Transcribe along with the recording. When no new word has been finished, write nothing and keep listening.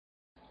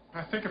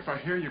I think if I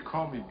hear you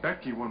call me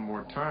Becky one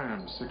more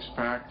time,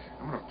 six-pack,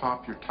 I'm gonna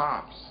pop your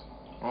tops.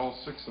 All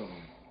six of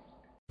them.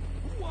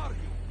 Who are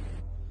you?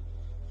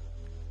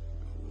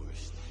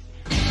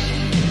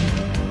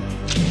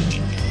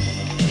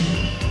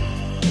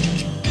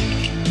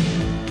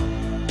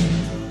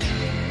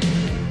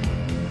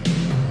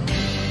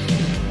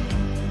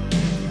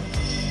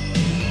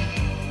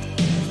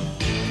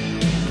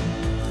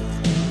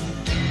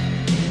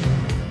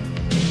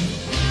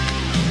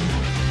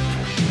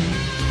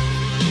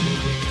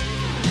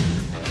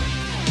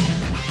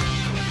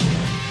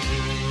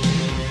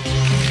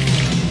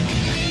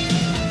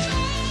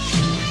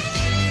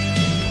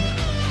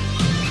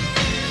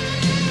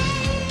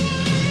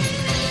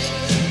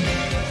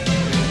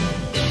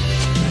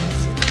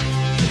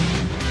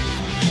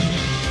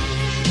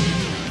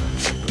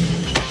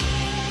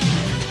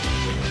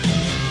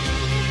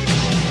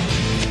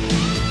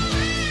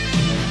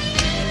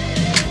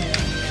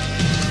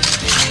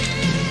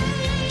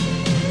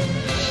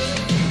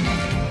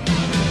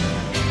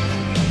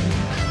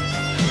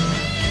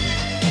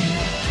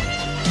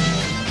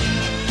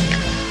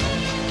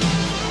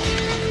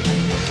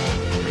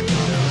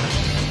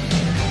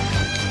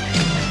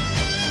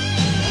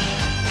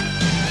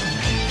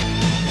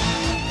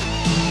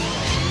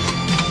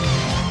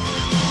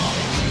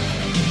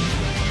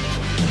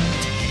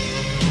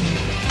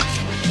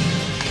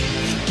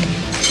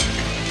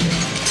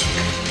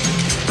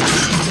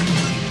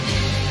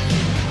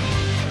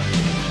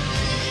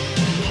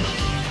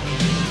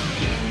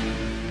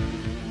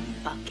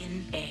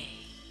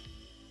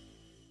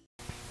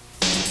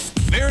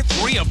 They're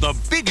three of the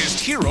biggest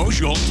heroes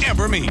you'll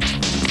ever meet.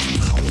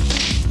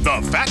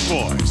 The Fat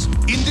Boys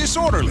in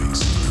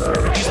Disorderlies.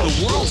 Is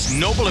the world's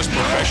noblest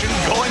profession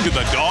going to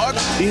the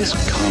dogs? These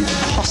can't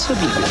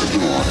possibly be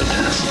ignored.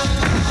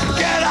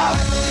 Get up!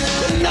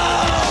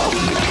 No!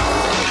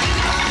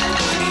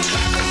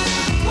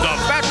 The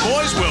Fat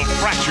Boys will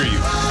fracture you.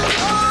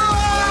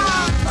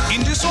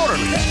 In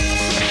Disorderlies.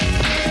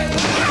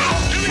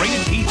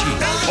 Rated PG.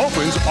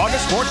 Opens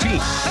August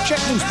 14th. Check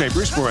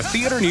newspapers for a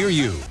theater near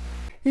you.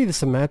 Hey,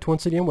 this is Matt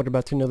once again. We're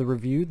about to another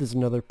review. This is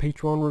another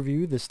Patreon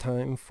review, this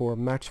time for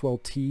Maxwell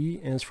T,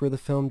 and it's for the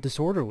film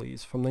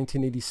Disorderlies from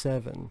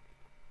 1987.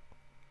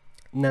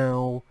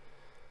 Now,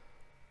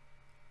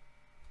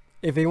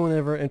 if anyone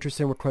ever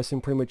interested in requesting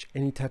pretty much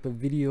any type of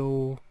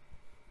video,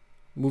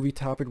 movie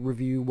topic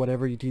review,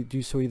 whatever, you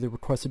do so either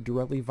request it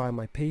directly via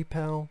my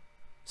PayPal,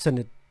 send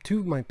it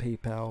to my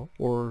PayPal,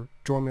 or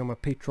join me on my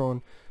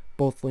Patreon.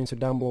 Both links are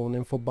down below in the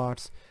info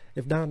box.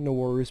 If not, no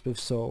worries, but if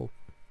so,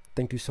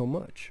 thank you so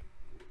much.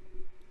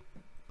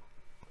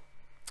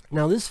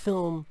 Now, this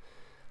film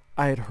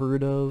I had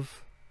heard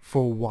of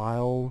for a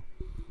while,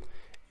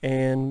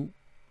 and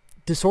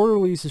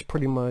Disorderlies is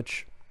pretty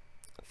much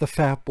the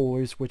Fat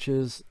Boys, which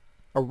is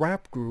a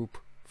rap group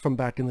from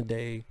back in the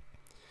day.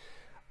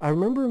 I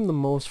remember them the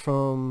most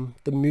from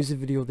the music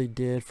video they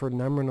did for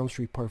Nightmare on Elm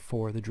Street Part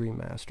 4, The Dream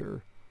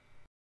Master.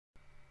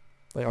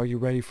 Like, Are You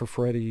Ready for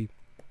Freddy?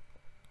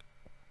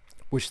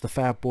 Which the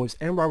Fat Boys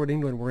and Robert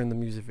Englund were in the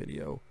music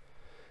video.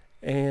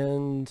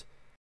 And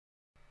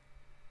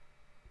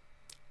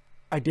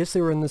I guess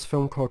they were in this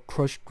film called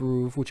Crushed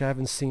Groove, which I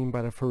haven't seen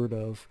but I've heard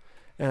of.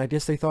 And I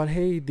guess they thought,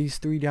 hey, these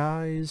three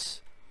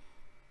guys,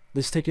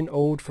 let's take an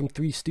ode from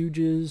Three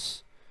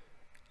Stooges.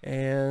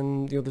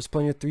 And, you know, there's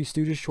plenty of Three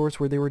Stooges shorts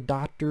where they were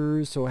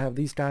doctors, so have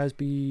these guys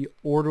be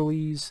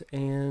orderlies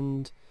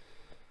and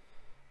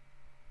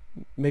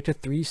make a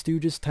Three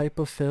Stooges type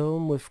of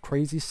film with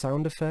crazy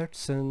sound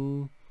effects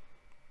and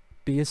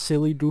be a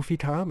silly, goofy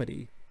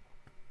comedy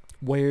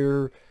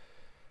where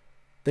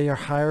they are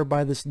hired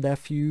by this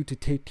nephew to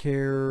take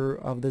care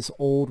of this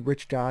old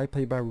rich guy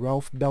played by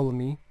Ralph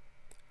Bellamy,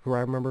 who I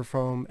remember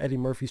from Eddie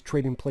Murphy's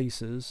Trading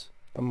Places,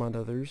 among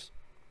others.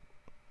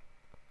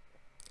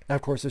 And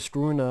of course, they're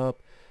screwing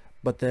up,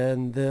 but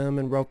then them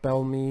and Ralph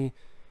Bellamy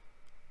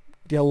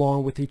get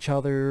along with each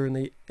other, and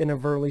they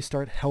inadvertently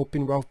start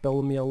helping Ralph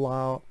Bellamy a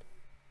lot,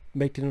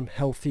 making him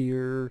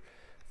healthier,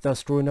 thus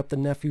screwing up the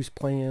nephew's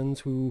plans,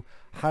 who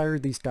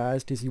hired these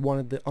guys because he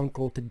wanted the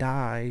uncle to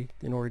die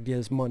in order to get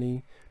his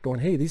money, going,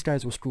 hey, these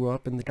guys will screw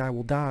up and the guy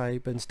will die,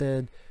 but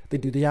instead they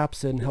do the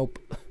opposite and help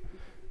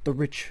the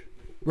rich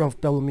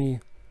Ralph Bellamy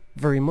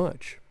very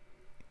much.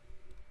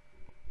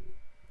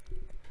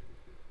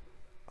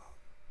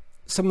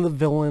 Some of the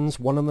villains,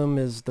 one of them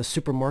is the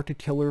supermarket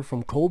killer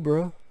from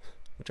Cobra,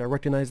 which I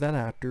recognize that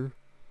actor.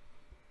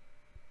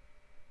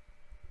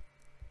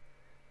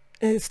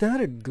 It's not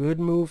a good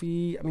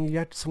movie. I mean, you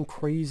got some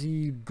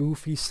crazy,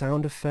 goofy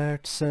sound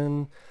effects,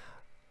 and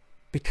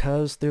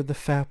because they're the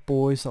Fat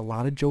Boys, a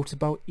lot of jokes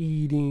about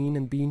eating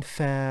and being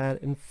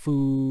fat and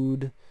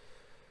food.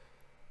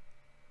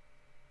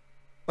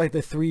 Like,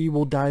 the three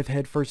will dive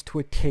headfirst to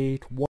a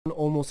cake. One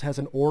almost has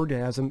an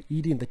orgasm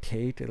eating the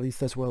cake. At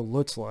least that's what it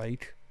looks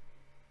like.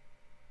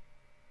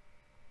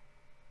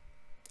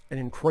 And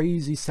in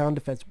crazy sound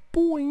effects,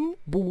 boing,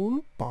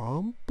 boom,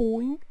 bomb,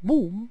 boing,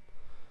 boom.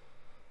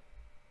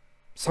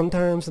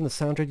 Sometimes in the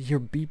soundtrack you hear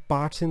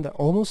beatboxing that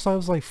almost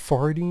sounds like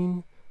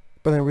farting,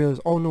 But then I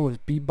realized, oh no, it's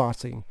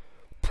beatboxing.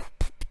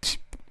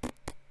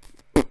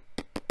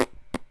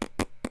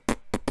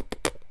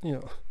 You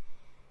know,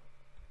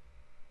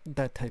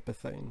 that type of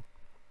thing.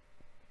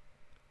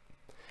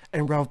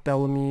 And Ralph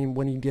Bellamy,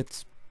 when he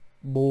gets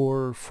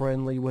more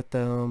friendly with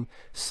them,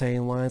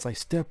 saying lines like,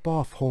 "Step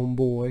off,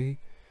 homeboy."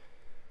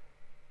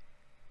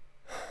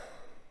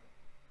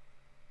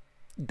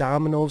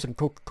 Domino's and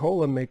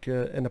Coca-Cola make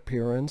an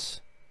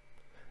appearance.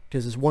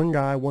 Because this one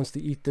guy wants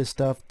to eat this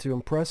stuff to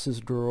impress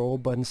his girl,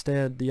 but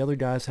instead the other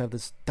guys have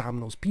this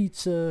Domino's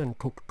pizza and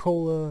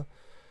Coca-Cola.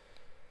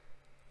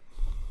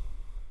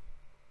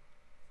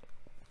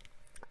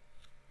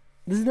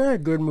 This is not a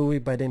good movie,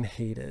 but I didn't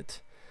hate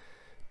it.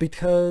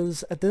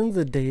 Because at the end of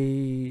the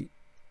day,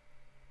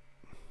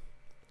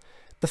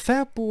 the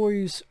Fat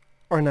Boys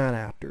are not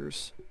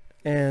actors.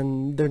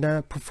 And they're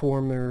not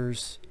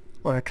performers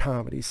on a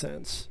comedy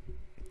sense.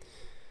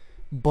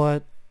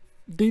 But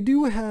they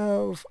do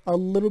have a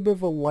little bit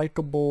of a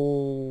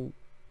likable,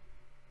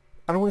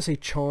 I don't want to say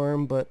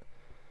charm, but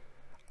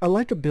a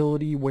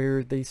likability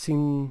where they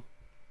seem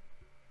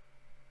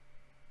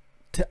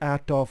to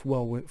act off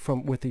well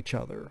with each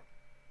other.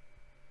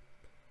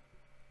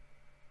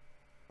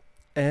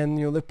 And,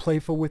 you know, they're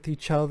playful with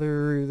each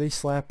other, they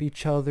slap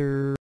each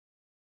other,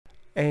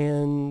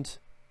 and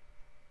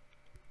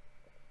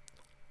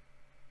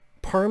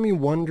part of me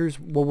wonders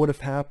what would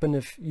have happened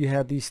if you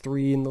had these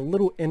three and the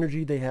little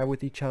energy they have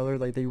with each other.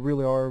 Like, they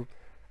really are,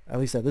 at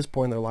least at this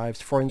point in their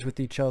lives, friends with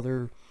each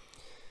other.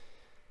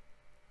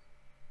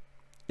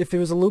 If it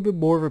was a little bit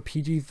more of a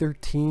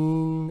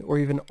PG-13 or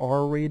even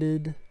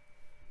R-rated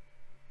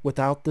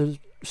without the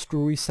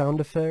screwy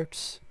sound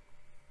effects,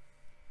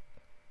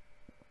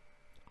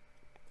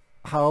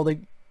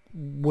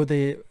 would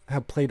they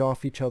have played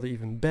off each other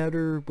even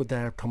better? Would that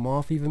have come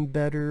off even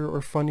better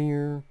or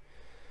funnier?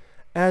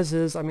 As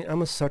is, I mean,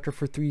 I'm a sucker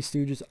for Three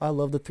Stooges. I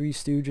love the Three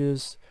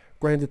Stooges.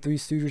 Granted, the Three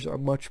Stooges are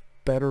much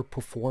better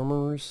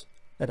performers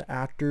and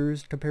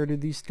actors compared to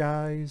these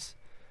guys.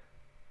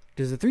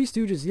 Because the Three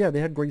Stooges, yeah, they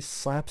had great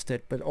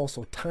slapstick, but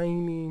also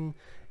timing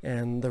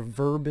and their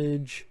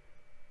verbiage,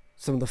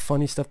 some of the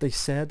funny stuff they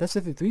said. That's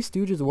if the Three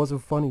Stooges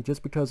wasn't funny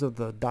just because of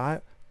the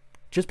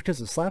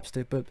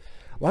slapstick, but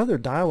a lot of their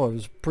dialogue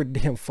was pretty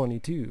damn funny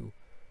too.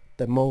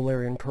 That Moe,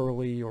 Larry, and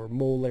Curly, or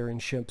Moe, Larry,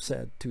 and Shemp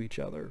said to each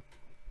other.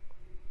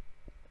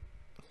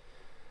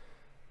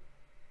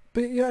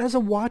 But yeah, as a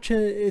watch,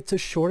 it's a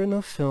short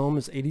enough film.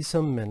 It's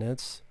 80-some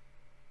minutes.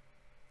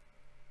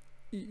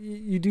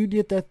 You do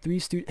get that Three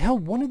Stooges. Hell,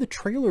 one of the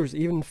trailers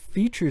even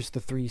features the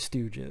Three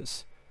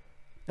Stooges.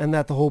 And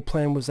that the whole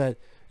plan was that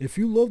if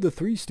you love the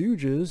Three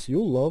Stooges,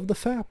 you'll love the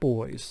Fat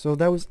Boys. So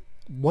that was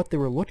what they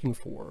were looking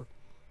for.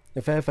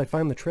 If I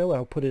find the trailer,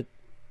 I'll put it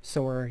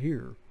somewhere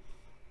here.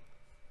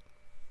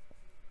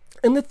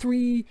 And the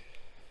three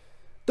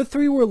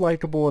were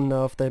likable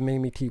enough that made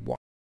me keep watching.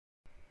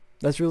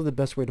 That's really the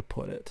best way to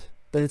put it.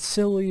 That it's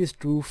silly, it's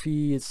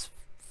goofy, it's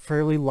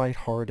fairly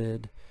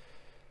lighthearted.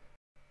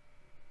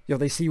 You know,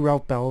 they see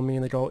Ralph Bellamy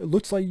and they go, "It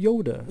looks like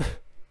Yoda."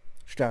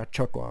 Just gotta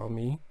chuckle at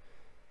me.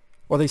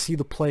 Or they see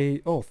the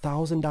plate, oh,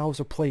 $1,000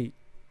 a plate.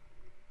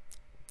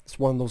 It's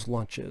one of those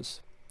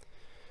lunches.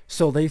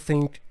 So they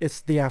think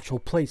it's the actual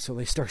plate, so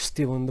they start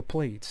stealing the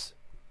plates.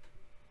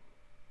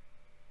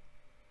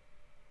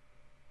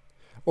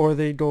 Or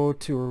they go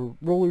to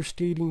a roller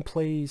skating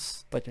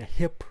place, like a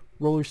hip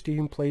roller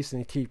skating place,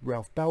 and they keep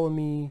Ralph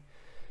Bellamy.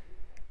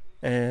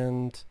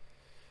 And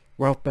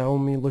Ralph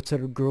Bellamy looks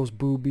at a girl's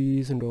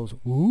boobies and goes,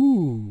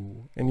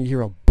 "Ooh." And you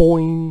hear a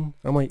boing.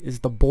 I'm like, is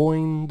the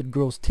boing the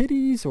girl's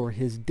titties or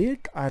his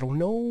dick? I don't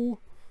know.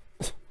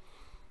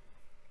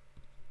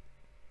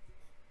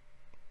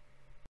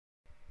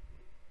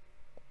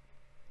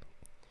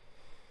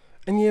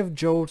 And you have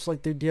jokes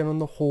like they did on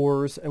the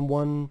horse, and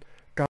one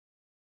guy,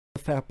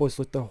 the Fat Boys,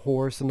 look at the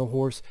horse, and the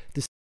horse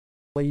just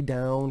lay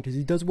down because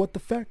he does what the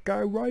fat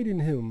guy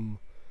riding him.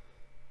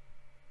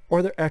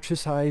 Or they're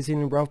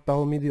exercising, and Ralph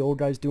Bellamy, the old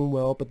guy's doing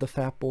well, but the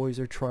Fat Boys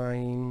are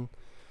trying.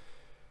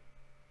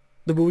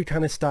 The movie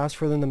kind of stops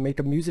for them to make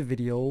a music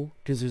video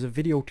because there's a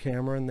video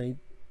camera, and they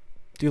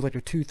do like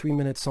a 2-3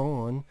 minute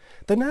song.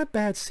 They're not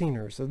bad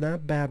singers. They're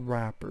not bad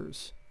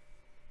rappers.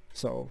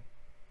 So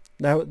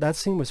that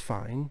scene was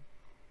fine.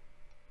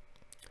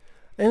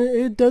 And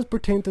it does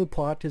pertain to the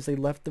plot because they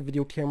left the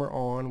video camera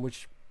on,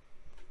 which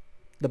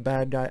the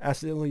bad guy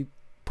accidentally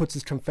puts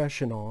his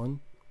confession on.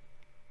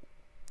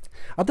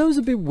 I thought it was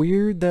a bit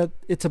weird that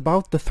it's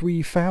about the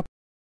three Fat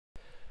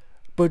Boys,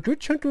 but a good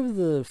chunk of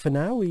the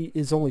finale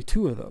is only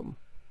two of them.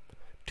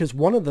 Because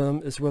one of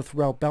them is with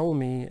Ralph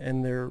Bellamy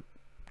and they're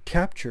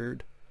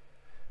captured.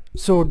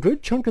 So a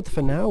good chunk of the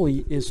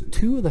finale is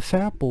two of the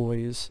Fat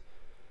Boys.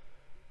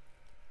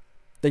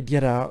 They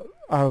get out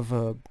of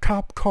a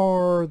cop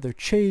car, they're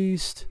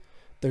chased,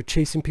 they're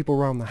chasing people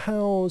around the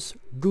house,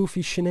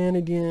 goofy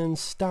shenanigans,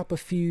 stop a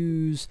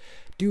fuse,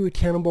 do a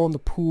cannonball in the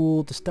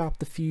pool to stop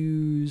the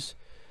fuse.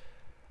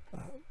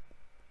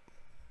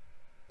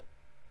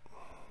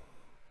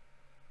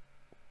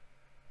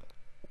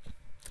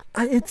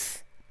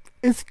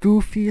 It's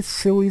goofy, it's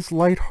silly, it's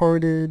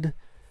lighthearted.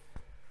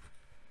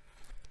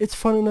 It's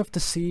fun enough to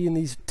see in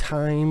these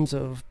times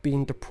of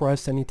being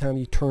depressed anytime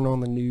you turn on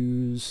the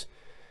news.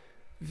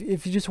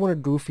 If you just want a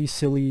goofy,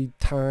 silly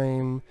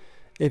time,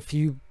 if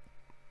you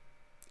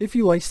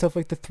like stuff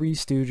like the Three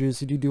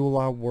Stooges, you do a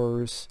lot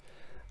worse.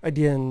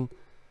 Again,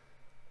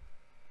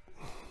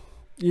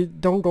 you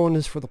don't go in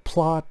this for the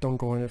plot, don't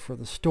go in it for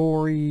the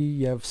story.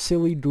 You have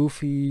silly,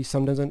 goofy,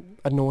 sometimes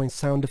annoying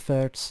sound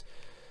effects.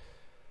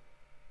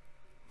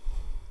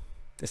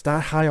 It's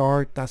not high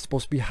art, that's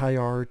supposed to be high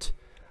art.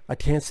 I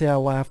can't say I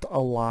laughed a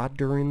lot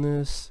during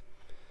this.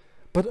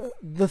 But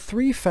the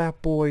three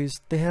fat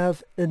boys, they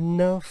have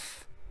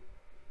enough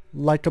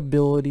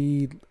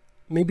likability,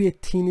 maybe a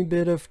teeny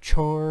bit of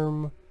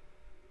charm,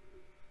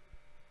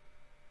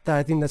 that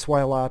I think that's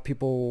why a lot of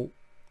people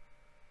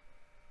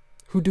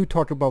who do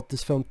talk about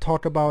this film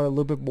talk about it a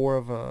little bit more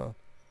of a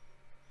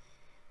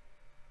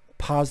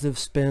positive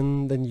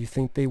spin than you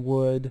think they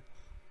would.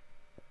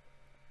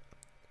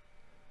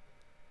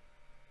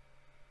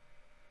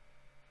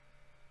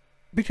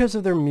 Because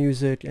of their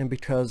music and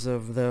because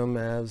of them,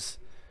 as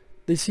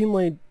they seem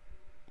like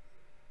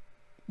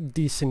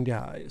decent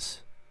guys.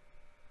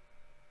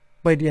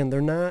 But again, they're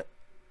not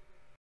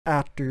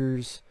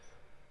actors,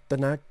 they're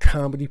not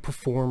comedy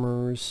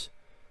performers.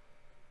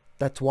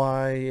 That's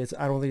why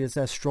I don't think it's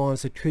as strong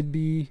as it could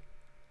be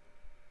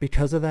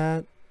because of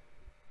that.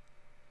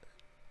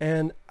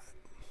 And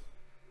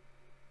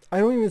I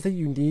don't even think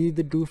you need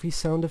the goofy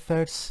sound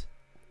effects.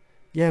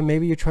 Yeah,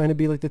 maybe you're trying to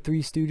be like the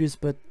Three Stooges,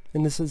 but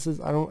in this instance,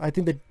 I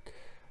think that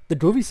the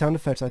goofy sound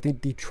effects, I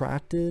think,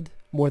 detracted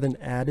more than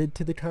added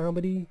to the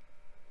comedy.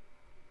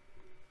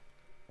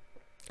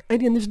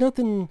 Again, there's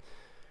nothing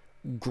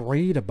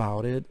great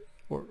about it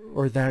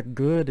or that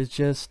good. It's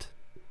just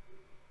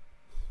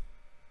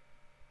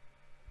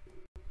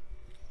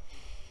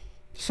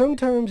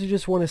sometimes you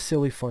just want a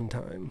silly fun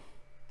time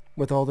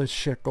with all this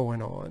shit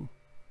going on.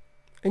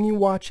 And you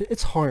watch it,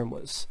 it's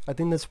harmless. I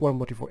think that's what I'm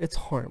looking for. It's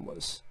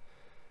harmless.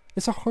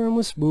 It's a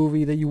harmless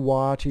movie that you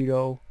watch, you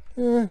go,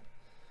 eh.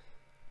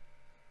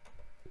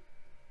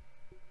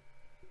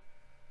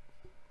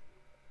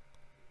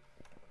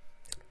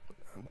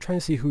 I'm trying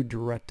to see who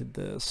directed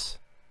this.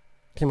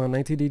 Came out in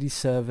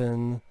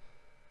 1987.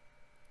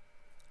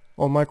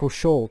 Oh, Michael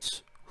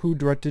Schultz, who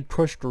directed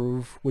Crush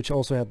Groove, which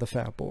also had the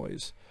Fat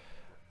Boys.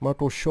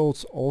 Michael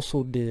Schultz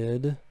also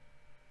did...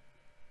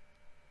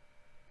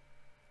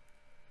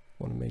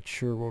 want to make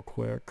sure real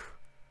quick.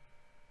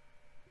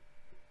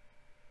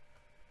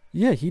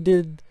 Yeah, he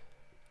did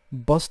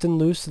Bustin'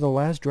 Loose and The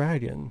Last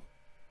Dragon,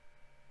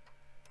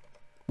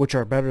 which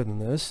are better than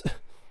this.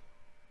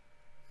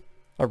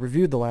 I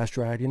reviewed The Last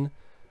Dragon.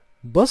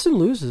 Bustin'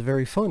 Loose is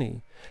very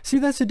funny. See,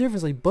 that's the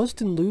difference. Like,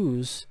 Bustin'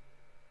 Loose,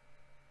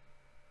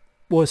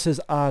 well, it says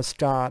Oz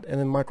Scott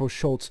and then Michael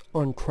Schultz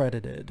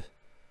uncredited.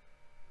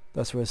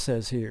 That's what it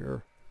says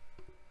here.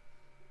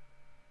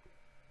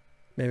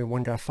 Maybe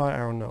one got fired, I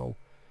don't know.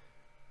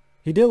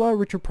 He did a lot of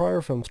Richard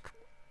Pryor films.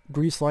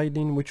 Grease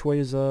Lightning, Which Way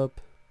Is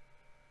Up.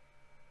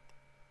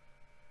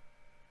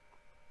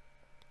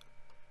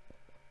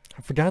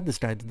 I forgot this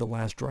guy did The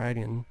Last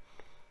Dragon.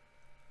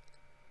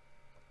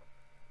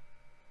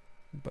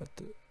 But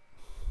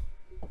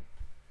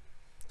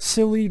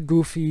silly,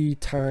 goofy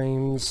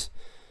times.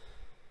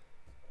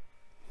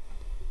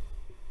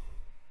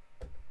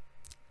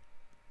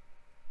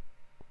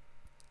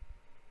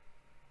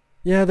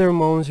 Yeah, there are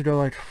moments where you're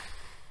like,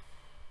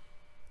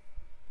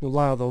 a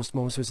lot of those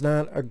moments. It's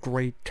not a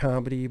great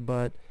comedy,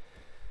 but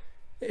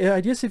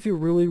I guess if you're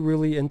really,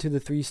 really into the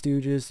Three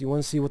Stooges, you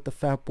want to see what the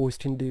Fat Boys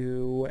can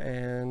do,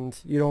 and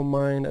you don't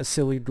mind a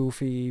silly,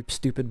 goofy,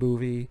 stupid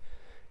movie,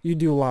 you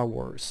do a lot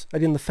worse.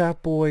 Again, the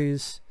Fat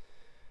Boys,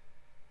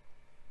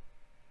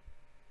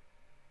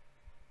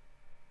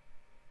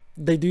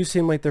 they do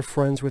seem like they're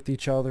friends with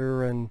each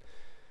other, and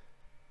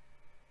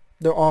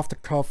they're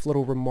off-the-cuff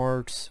little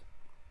remarks.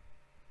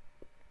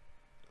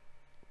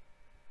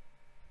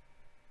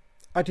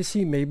 I just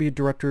see maybe a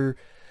director,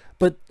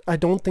 but I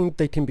don't think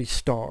they can be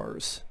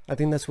stars. I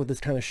think that's what this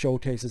kind of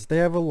showcases. They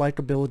have a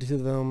likability to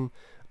them,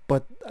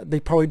 but they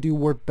probably do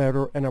work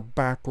better in a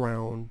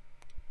background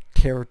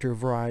character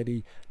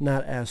variety,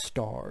 not as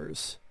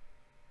stars.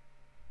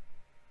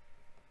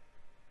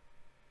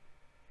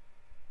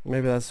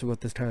 Maybe that's what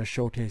this kind of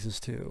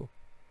showcases too.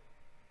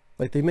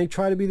 Like, they may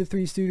try to be the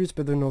Three Stooges,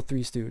 but they're no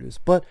Three Stooges.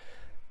 But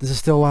this is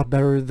still a lot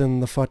better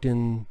than the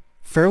fucking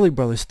Fairley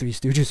Brothers Three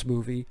Stooges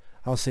movie.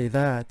 I'll say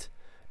that.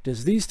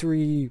 Does these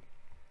three...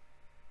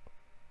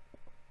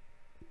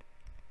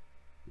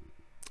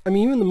 I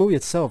mean, even the movie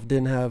itself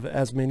didn't have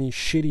as many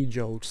shitty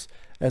jokes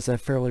as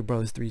that Fairley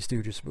Brothers Three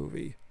Stooges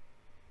movie.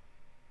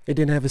 It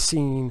didn't have a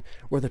scene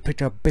where they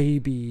pick up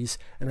babies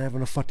and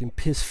having a fucking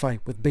piss fight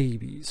with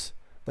babies.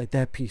 Like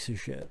that piece of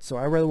shit. So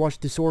I'd rather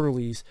watch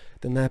Disorderlies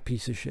than that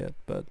piece of shit.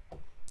 But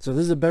so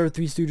this is a better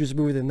Three Stooges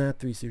movie than that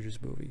Three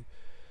Stooges movie.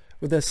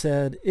 With that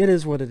said, it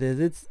is what it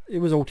is. It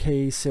was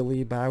okay,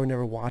 silly, but I would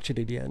never watch it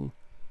again.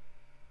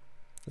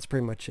 That's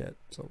pretty much it.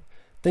 So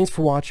thanks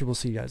for watching. We'll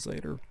see you guys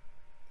later.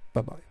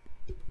 Bye-bye.